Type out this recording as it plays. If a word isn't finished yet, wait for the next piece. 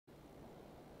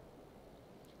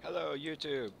Hello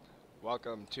YouTube!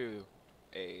 Welcome to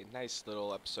a nice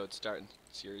little episode starting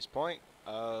series point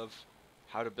of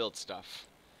how to build stuff.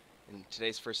 In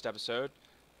today's first episode,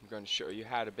 I'm going to show you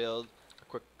how to build a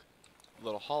quick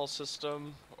little hull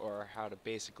system, or how to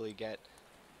basically get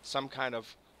some kind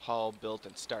of hull built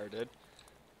and started,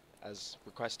 as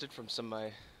requested from some of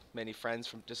my many friends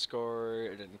from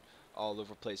Discord and all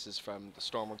over places from the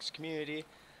Stormworks community.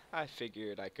 I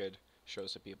figured I could show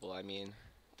some people. I mean,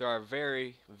 there are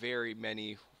very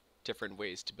many different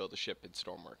ways to build a ship in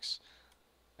Stormworks.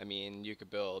 I mean, you could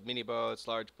build mini boats,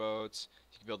 large boats.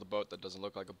 You could build a boat that doesn't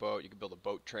look like a boat. You could build a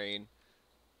boat train.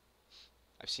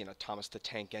 I've seen a Thomas the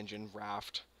Tank Engine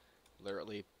raft,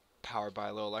 literally powered by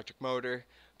a little electric motor.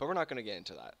 But we're not going to get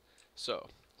into that. So,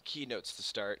 key notes to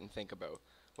start and think about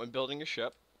when building a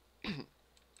ship.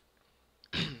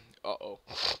 Uh-oh.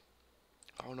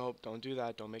 Oh no, don't do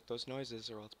that. Don't make those noises,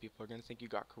 or else people are going to think you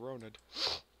got coroned.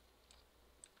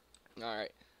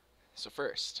 Alright, so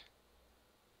first,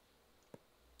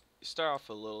 you start off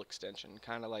with a little extension,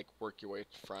 kind of like work your way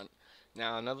to front.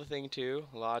 Now another thing too,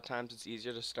 a lot of times it's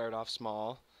easier to start off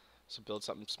small, so build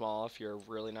something small if you're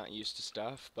really not used to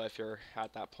stuff. But if you're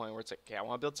at that point where it's like, okay, I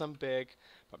want to build something big,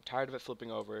 but I'm tired of it flipping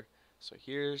over, so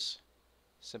here's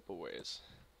simple ways.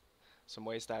 Some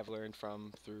ways that I've learned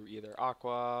from through either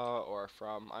Aqua or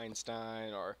from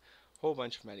Einstein or a whole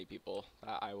bunch of many people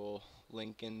that I will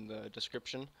link in the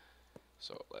description.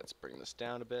 So let's bring this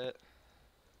down a bit.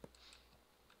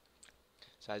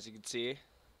 So as you can see,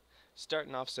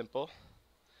 starting off simple.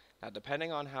 Now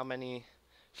depending on how many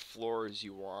floors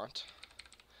you want,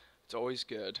 it's always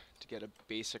good to get a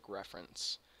basic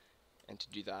reference. And to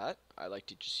do that, I like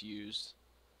to just use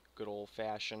good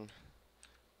old-fashioned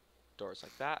doors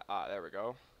like that. Ah, there we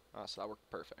go. So that worked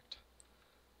perfect.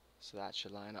 So that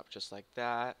should line up just like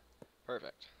that.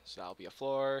 Perfect. So that'll be a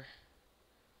floor.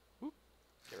 Whoop.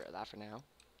 Get rid of that for now.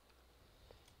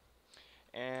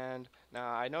 And now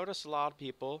I notice a lot of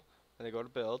people when they go to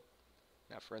build.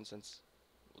 Now for instance,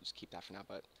 we'll just keep that for now,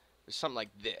 but there's something like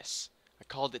this. I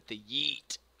called it the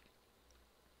yeet.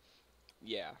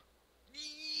 Yeah.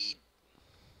 Yeet.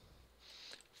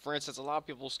 For instance, a lot of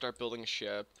people start building a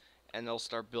ship and they'll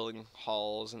start building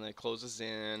hulls and then it closes in,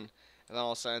 and then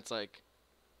all of a sudden it's like,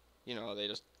 they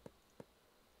just,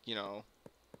 you know,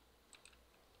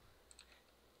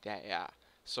 yeah.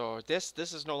 So this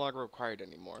is no longer required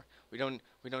anymore. We don't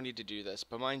need to do this.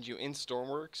 But mind you, in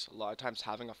Stormworks, a lot of times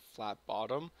having a flat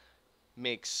bottom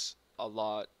makes a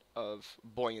lot of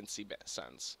buoyancy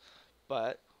sense.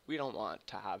 But we don't want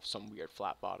to have some weird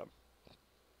flat bottom.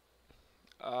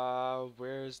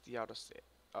 Where's the autosave?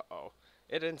 Uh-oh.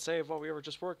 It didn't save what we were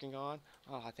just working on.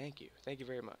 Ah, thank you. Thank you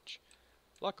very much.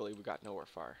 Luckily, we got nowhere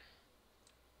far.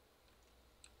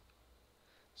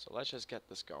 So let's just get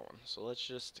this going. So let's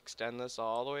just extend this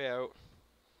all the way out.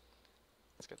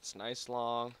 Let's get this nice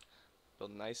long,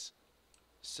 build a nice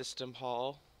system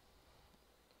hull,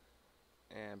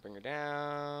 and bring her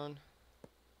down.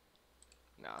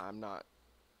 Now, I'm not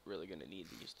really going to need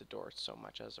to use the door so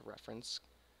much as a reference,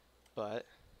 but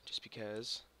just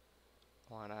because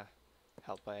I want to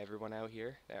help everyone out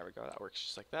here. There we go, that works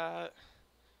just like that.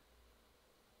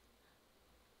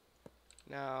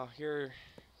 Now, here's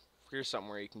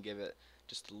somewhere you can give it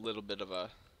just a little bit of a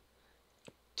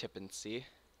tip and see.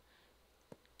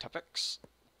 Tuppix.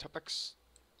 Tuppix.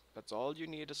 That's all you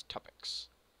need is Tuppix.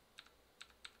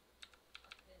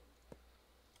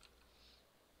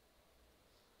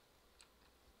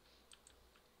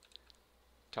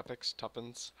 Tuppix,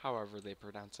 Tuppence, however they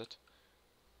pronounce it.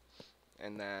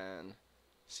 And then,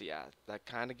 so yeah, that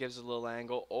kind of gives a little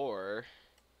angle, or,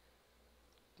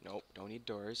 nope, don't need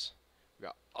doors. We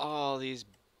got all these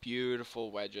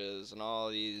beautiful wedges and all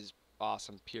these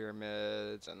awesome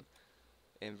pyramids and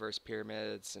inverse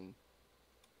pyramids and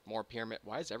more pyramid.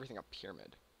 Why is everything a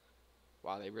pyramid?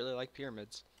 Wow, they really like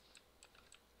pyramids.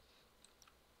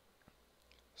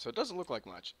 So it doesn't look like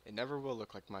much. It never will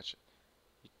look like much.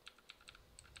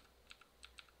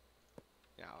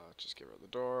 Now let's just get rid of the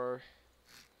door.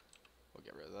 We'll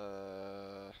get rid of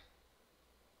the...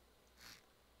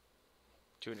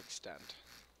 to an extent.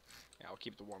 Yeah, I'll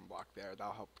keep the one block there.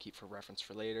 That'll help keep for reference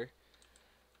for later.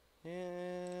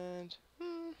 And...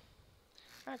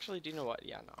 actually, do you know what?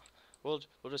 Yeah, no.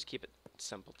 We'll just keep it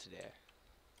simple today.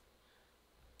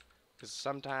 Because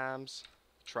sometimes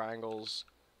triangles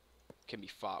can be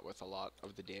fought with a lot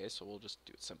of the day, so we'll just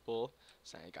do it simple.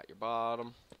 So now you got your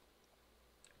bottom.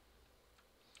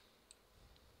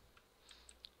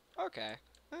 Okay.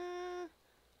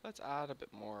 Let's add a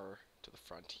bit more to the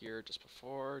front here just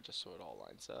before, just so it all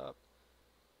lines up.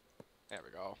 There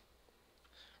we go.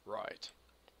 Right.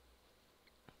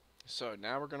 So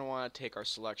now we're going to want to take our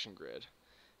selection grid.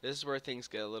 This is where things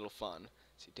get a little fun.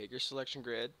 So you take your selection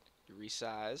grid, you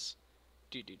resize,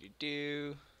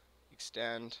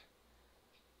 extend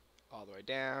all the way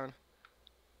down,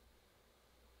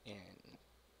 and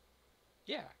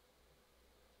yeah,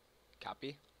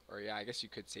 copy. Or yeah, I guess you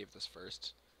could save this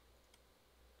first.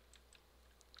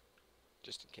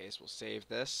 Just in case, we'll save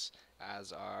this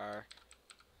as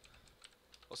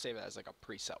we'll save it as like a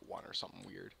preset 1 or something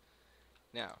weird.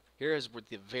 Now, here's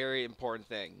the very important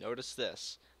thing. Notice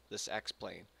this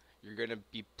X-plane. You're going to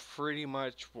be pretty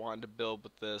much wanting to build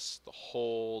with this the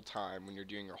whole time when you're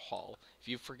doing your hull. If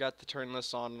you forget to turn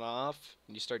this on and off,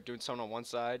 and you start doing something on one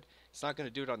side, it's not going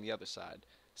to do it on the other side.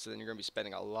 So then you're going to be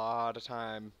spending a lot of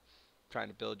time trying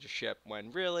to build your ship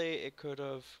when really it could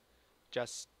have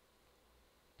just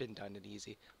been done and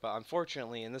easy. But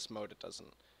unfortunately, in this mode, it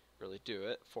doesn't really do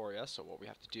it for you. So what we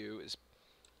have to do is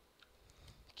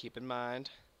keep in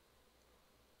mind.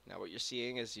 Now what you're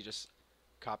seeing is you just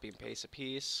copy and paste a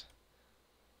piece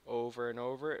over and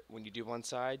over. When you do one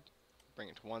side, bring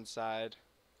it to one side,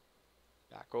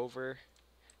 back over.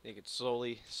 Then you can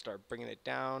slowly start bringing it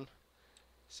down.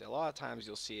 See, a lot of times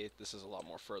you'll see it, this is a lot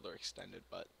more further extended,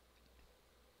 but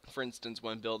for instance,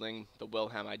 when building the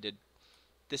Wilhelm, I did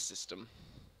this system.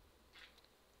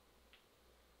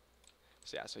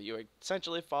 So yeah, so you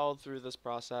essentially follow through this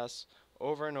process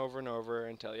over and over and over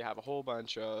until you have a whole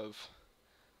bunch of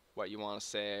what you want to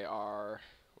say are,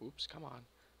 oops, come on,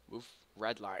 move,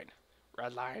 red line,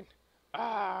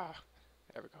 ah,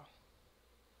 there we go.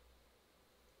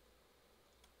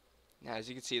 Now, as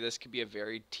you can see, this could be a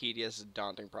very tedious,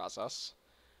 daunting process,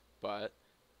 but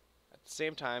at the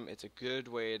same time, it's a good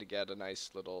way to get a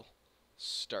nice little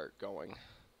start going.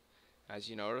 As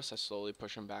you notice, I slowly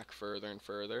push them back further and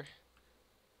further.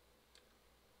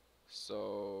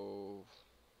 So,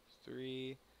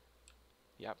 3,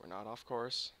 yep, we're not off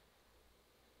course.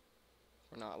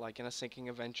 We're not like in a sinking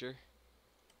adventure.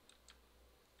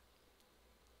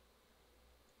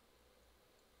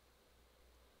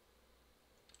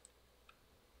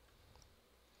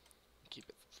 Keep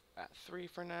it at 3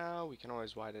 for now. We can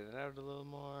always widen it out a little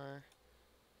more.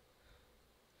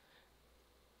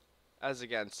 As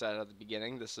again said at the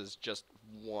beginning, this is just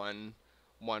one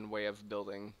way of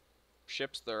building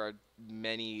ships. There are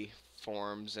many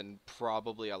forms and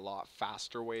probably a lot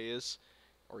faster ways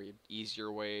or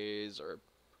easier ways, or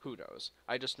who knows.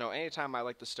 I just know anytime I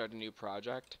like to start a new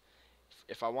project,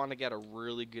 if I want to get a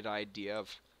really good idea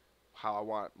of how I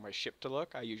want my ship to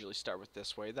look, I usually start with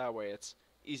this way. That way it's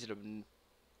easy to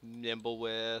nimble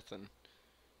with and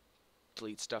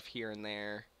delete stuff here and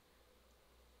there.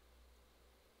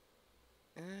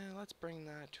 And let's bring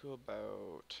that to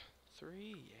about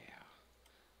 3, yeah.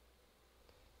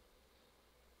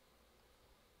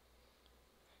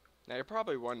 Now you're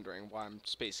probably wondering why I'm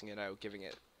spacing it out, giving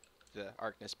it the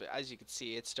arcness, but as you can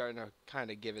see, it's starting to kind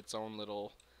of give its own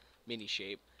little mini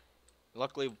shape.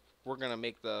 Luckily, we're going to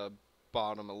make the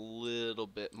bottom a little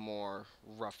bit more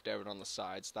roughed out on the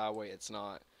sides. That way it's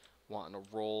not wanting to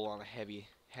roll on a heavy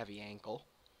ankle.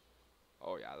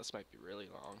 Oh yeah, this might be really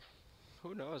long.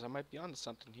 Who knows, I might be onto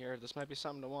something here. This might be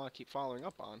something to want to keep following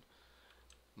up on.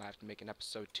 Might have to make an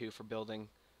episode 2 for building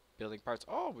parts.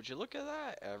 Oh, would you look at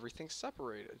that? Everything's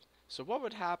separated. So what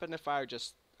would happen if I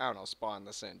just, I don't know, spawn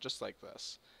this in, just like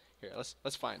this? Here,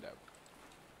 let's find out.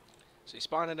 So you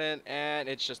spawn it in, and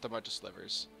it's just a bunch of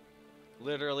slivers.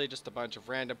 Literally just a bunch of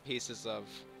random pieces of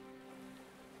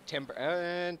timber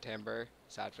and timber.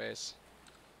 Sad face.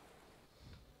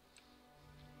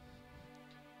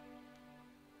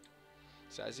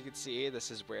 So as you can see,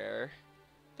 this is where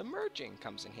the merging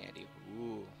comes in handy.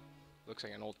 Ooh, looks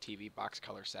like an old TV box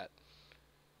color set.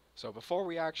 So before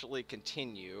we actually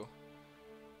continue,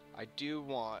 I do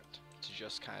want to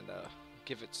just kind of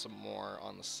give it some more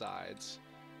on the sides,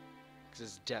 because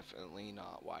it's definitely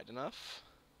not wide enough.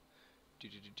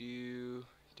 Did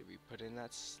we put in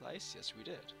that slice? Yes, we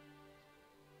did.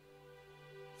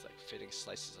 It's like fitting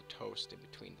slices of toast in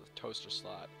between the toaster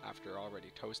slot after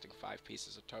already toasting 5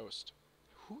 pieces of toast.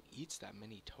 Who eats that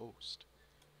many toast?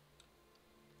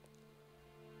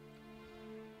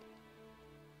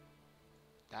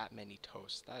 That many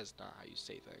toast. That is not how you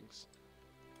say things.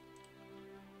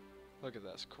 Look at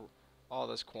this. All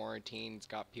this quarantine's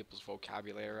got people's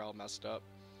vocabulary all messed up.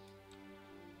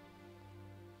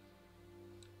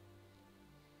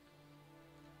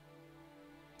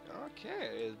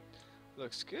 Okay, it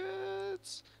looks good.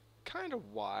 It's kind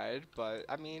of wide, but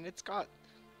I mean, it's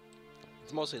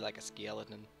mostly like a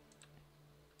skeleton.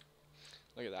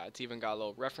 Look at that. It's even got a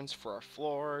little reference for our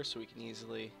floor, so we can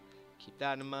easily keep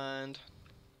that in mind.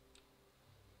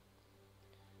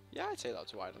 Yeah, I'd say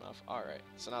that's wide enough. Alright,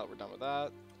 so now that we're done with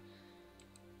that.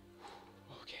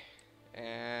 Okay.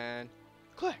 And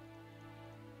click.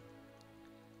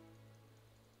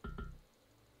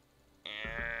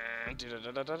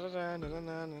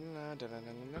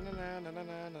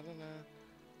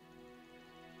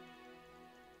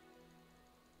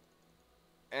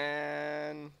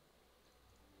 And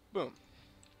boom.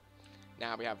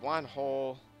 Now we have one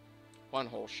whole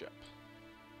ship.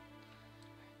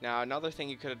 Now another thing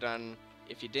you could have done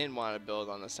if you didn't want to build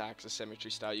on this axis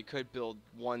symmetry style, you could build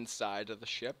one side of the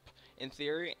ship in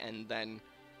theory and then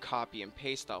copy and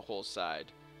paste that whole side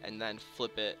and then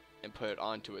flip it and put it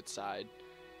onto its side,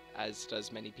 as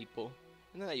does many people.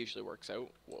 And then that usually works out.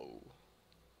 Whoa.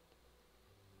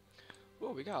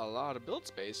 Whoa, we got a lot of build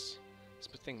space. This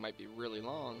thing might be really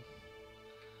long.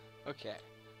 Okay,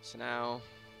 so now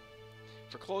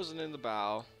for closing in the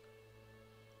bow,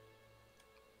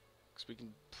 because we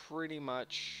can pretty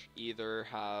much either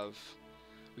have,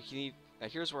 now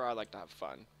here's where I like to have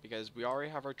fun, because we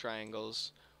already have our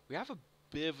triangles. We have a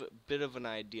bit of an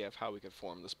idea of how we could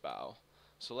form this bow.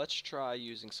 So let's try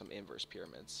using some inverse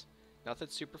pyramids. Nothing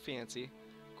super fancy.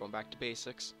 Going back to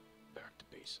basics. Back to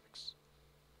basics.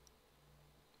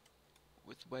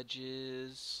 With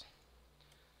wedges.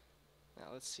 Now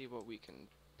let's see what we can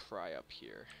pry up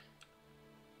here.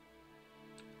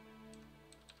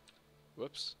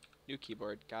 Whoops. New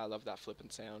keyboard. Gotta love that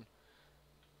flipping sound.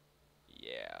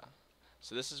 Yeah.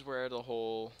 So this is where the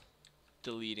whole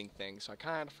deleting thing. So I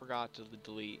kind of forgot to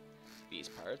delete these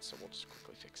parts. So we'll just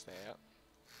quickly fix that.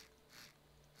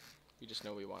 We just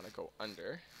know we want to go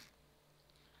under.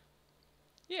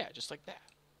 Yeah, just like that.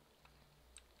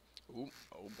 Ooh,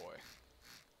 oh boy.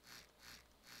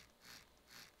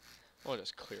 We'll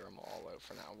just clear them all out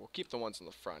for now. We'll keep the ones in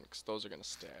the front because those are going to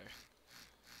stay.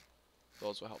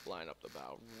 Those will help line up the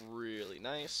bow really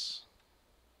nice.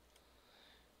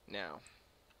 Now,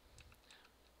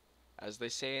 as they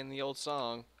say in the old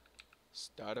song,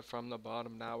 started from the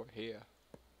bottom, now we're here.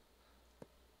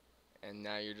 And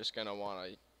now you're just going to want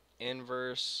to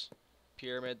inverse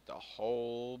pyramid the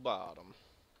whole bottom.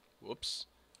 Whoops.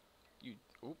 You,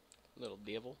 oop, little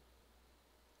devil.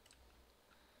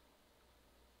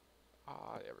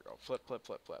 Ah, there we go. Flip, flip,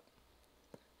 flip, flip.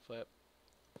 Flip,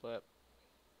 flip,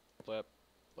 flip,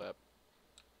 flip.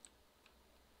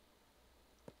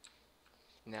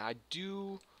 Now I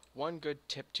do, one good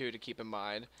tip too to keep in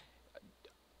mind,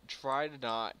 try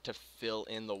not to fill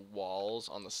in the walls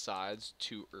on the sides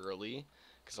too early,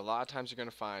 because a lot of times you're going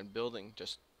to find building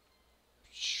just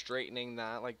straightening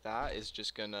that like that is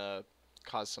just going to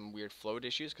cause some weird float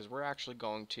issues, because we're actually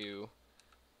going to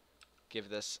give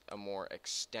this a more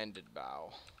extended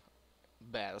bow.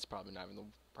 That's probably not even the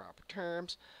proper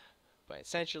terms, but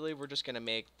essentially we're just going to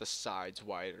make the sides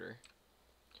wider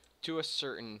to a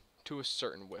certain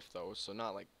width though, so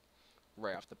not like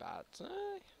right off the bat.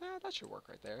 That should work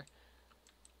right there.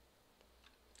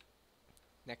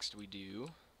 Next we do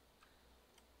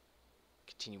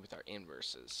continue with our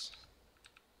inverses.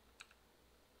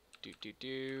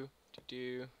 Do.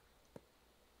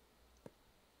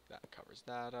 That covers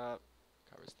that up.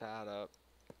 Covers that up.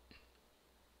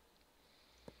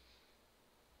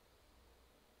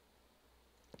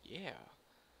 Yeah.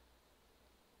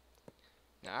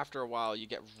 Now after a while you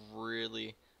get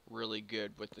really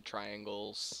good with the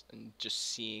triangles and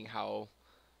just seeing how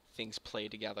things play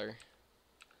together.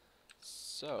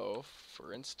 So,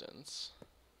 for instance,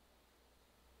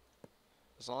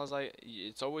 as long as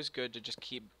it's always good to just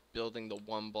keep building the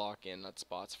one block in at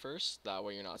spots first, that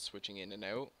way you're not switching in and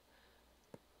out.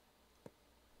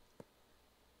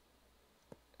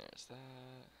 There's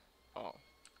that. Oh,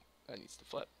 that needs to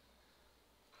flip.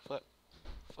 Flip,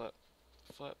 flip,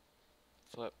 flip,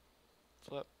 flip,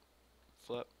 flip,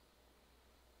 flip.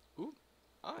 Ooh,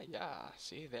 yeah,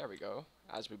 see, there we go.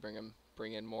 As we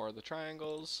bring in more of the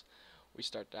triangles, we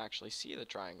start to actually see the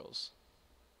triangles.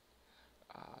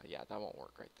 Yeah, that won't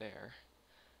work right there.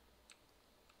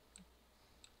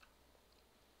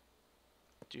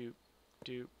 Doop,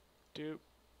 doop, doop,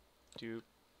 doop.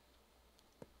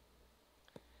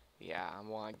 Yeah, I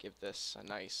want to give this a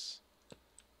nice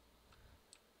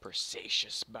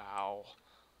precious bow.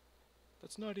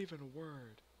 That's not even a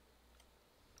word.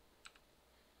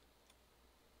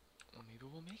 Well, maybe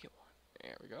we'll make it one.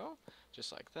 There we go.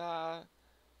 Just like that.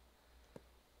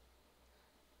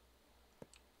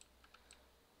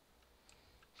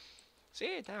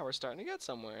 See, now we're starting to get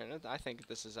somewhere, and I think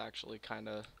this is actually kind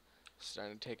of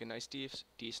starting to take a nice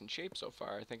decent shape so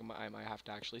far. I think I might have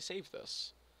to actually save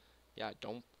this. Yeah,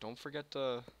 don't forget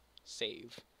to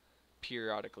save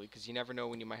periodically, because you never know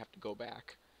when you might have to go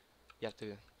back. You have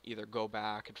to either go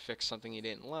back and fix something you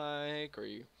didn't like, or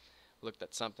you looked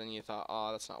at something and you thought,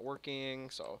 oh, that's not working.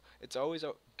 So it's always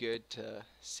good to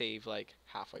save like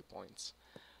halfway points.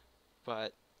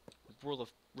 But rule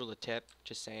of tip,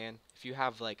 just saying, if you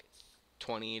have like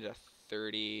 20 to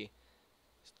 30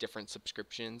 different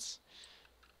subscriptions,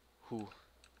 whew,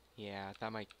 yeah,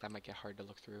 that might get hard to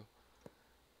look through.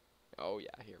 Oh yeah,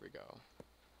 here we go.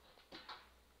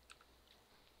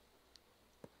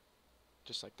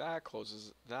 Just like that,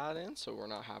 closes that in, so we're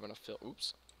not having a fill.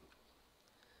 Oops.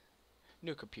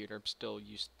 New computer. I'm still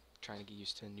trying to get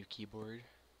used to a new keyboard.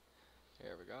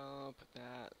 There we go. Put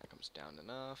that. That comes down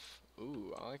enough.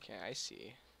 Ooh, okay, I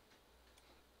see.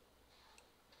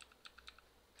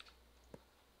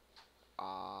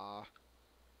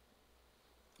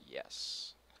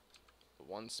 Yes.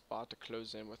 One spot to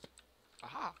close in with.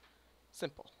 Aha!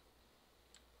 Simple.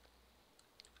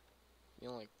 The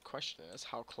only question is,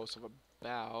 how close of a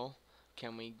bow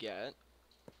can we get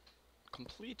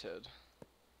completed?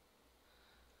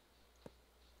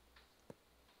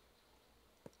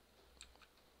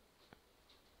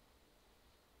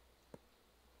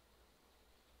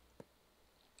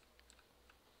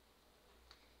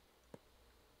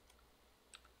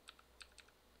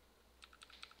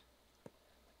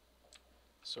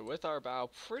 So with our bow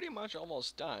pretty much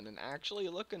almost done, and actually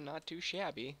looking not too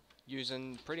shabby,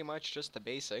 using pretty much just the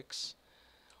basics,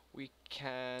 we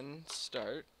can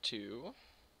start to,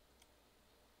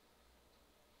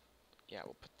 yeah,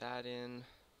 we'll put that in.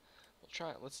 We'll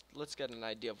try, let's get an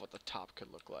idea of what the top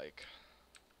could look like.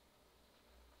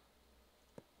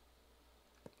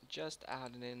 Just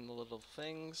adding in the little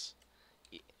things.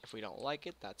 If we don't like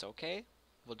it, that's okay.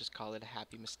 We'll just call it a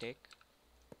happy mistake.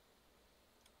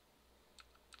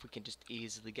 If we can just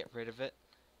easily get rid of it.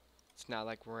 It's not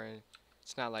like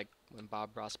it's not like when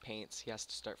Bob Ross paints, he has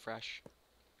to start fresh.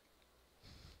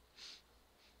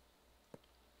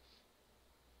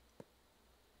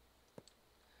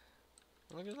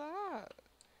 Look at that.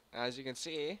 As you can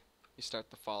see, you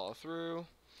start to follow through,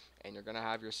 and you're gonna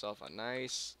have yourself a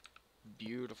nice,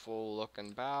 beautiful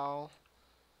looking bow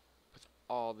with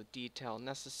all the detail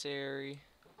necessary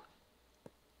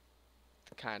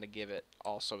to kind of give it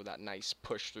also that nice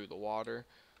push through the water.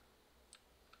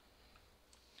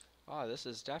 Oh, this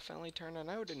is definitely turning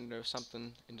out into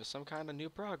some kind of new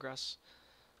progress.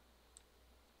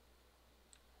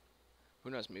 Who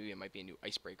knows, maybe it might be a new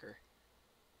icebreaker.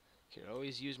 You could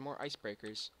always use more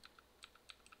icebreakers.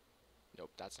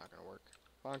 Nope, that's not gonna work.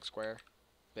 Long square,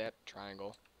 bit,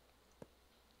 triangle.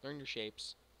 Learn your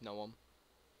shapes, know them.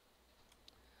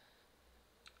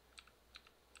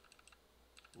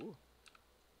 Ooh.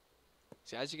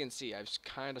 See, as you can see, I've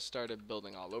kind of started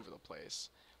building all over the place,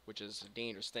 which is a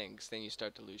dangerous thing, because then you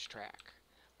start to lose track.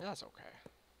 But that's okay.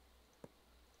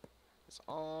 As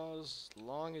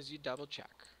long as you double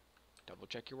check. Double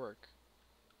check your work.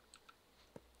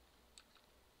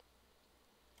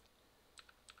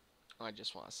 I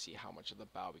just want to see how much of the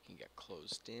bow we can get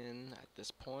closed in at this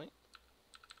point.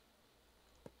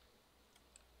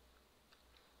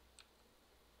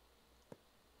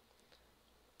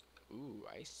 Ooh,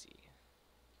 I see.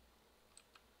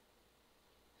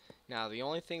 Now, the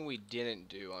only thing we didn't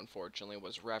do, unfortunately,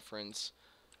 was reference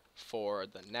for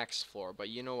the next floor. But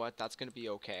you know what? That's going to be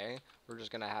okay. We're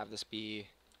just going to have this be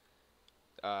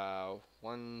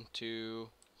 1, 2,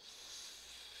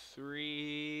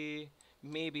 3,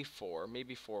 maybe 4.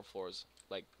 Maybe 4 floors.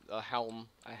 Like a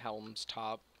helm's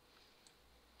top.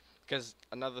 Because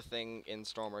another thing in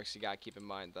Stormworks you got to keep in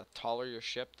mind, the taller your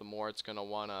ship, the more it's going to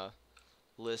want to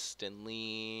list and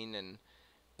lean, and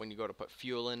when you go to put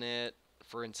fuel in it,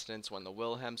 for instance, when the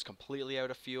Wilhelm's completely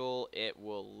out of fuel, it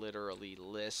will literally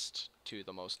list to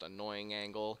the most annoying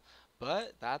angle.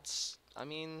 But that's, I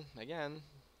mean, again,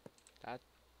 that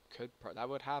that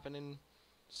would happen in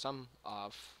some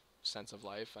sense of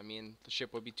life. I mean, the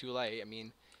ship would be too late. I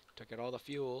mean, took out all the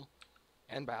fuel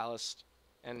and ballast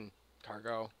and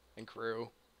cargo and crew.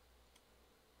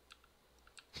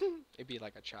 It'd be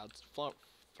like a child's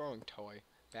throwing toy.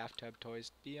 Bathtub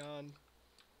toys beyond.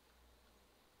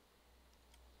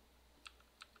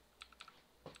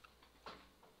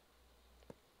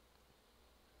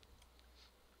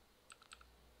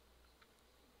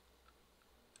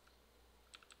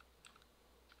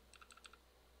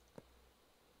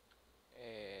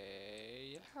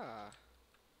 Yeah.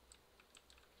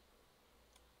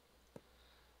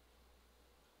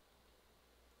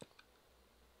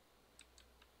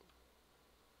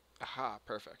 Aha,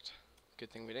 perfect.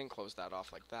 Good thing we didn't close that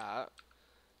off like that,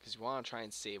 because you want to try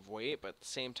and save weight, but at the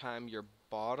same time, your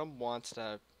bottom wants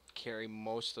to carry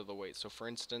most of the weight. So for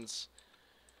instance,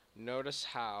 notice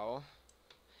how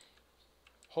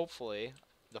hopefully,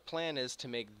 the plan is to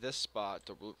make this spot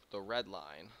the red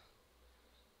line,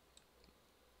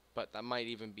 but that might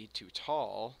even be too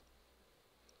tall.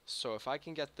 So if I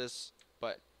can get this,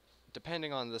 but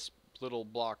depending on this little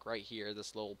block right here,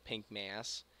 this little pink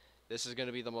mass, this is going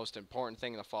to be the most important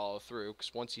thing to follow through,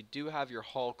 because once you do have your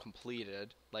hull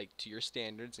completed, like to your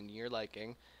standards and your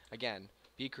liking, again,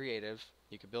 be creative.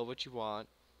 You can build what you want.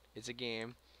 It's a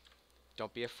game.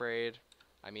 Don't be afraid.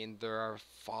 I mean, there are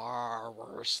far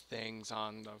worse things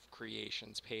on the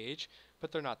creations page,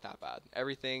 but they're not that bad.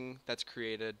 Everything that's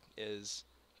created is,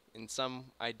 in some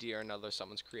idea or another,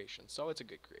 someone's creation, so it's a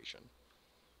good creation.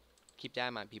 Keep that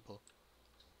in mind, people.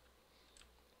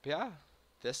 But yeah,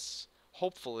 this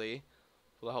hopefully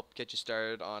will help get you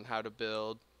started on how to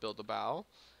build a bow.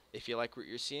 If you like what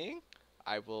you're seeing,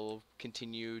 I will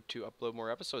continue to upload more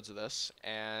episodes of this,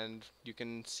 and you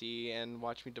can see and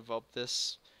watch me develop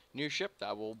this new ship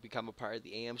that will become a part of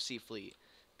the AMC fleet.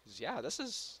 Because yeah,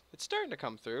 it's starting to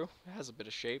come through. It has a bit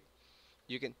of shape.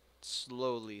 You can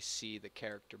slowly see the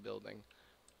character building.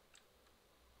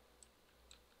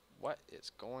 What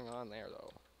is going on there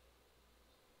though?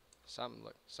 Some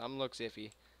looks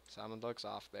iffy. Some looks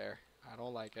off there. I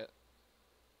don't like it.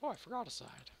 Oh, I forgot a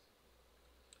side.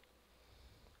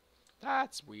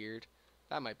 That's weird.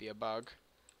 That might be a bug.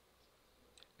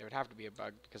 It would have to be a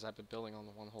bug because I've been building on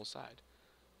the one whole side.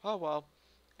 Oh well.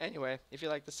 Anyway, if you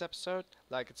like this episode,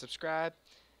 like and subscribe,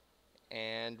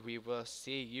 and we will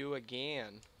see you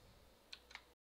again.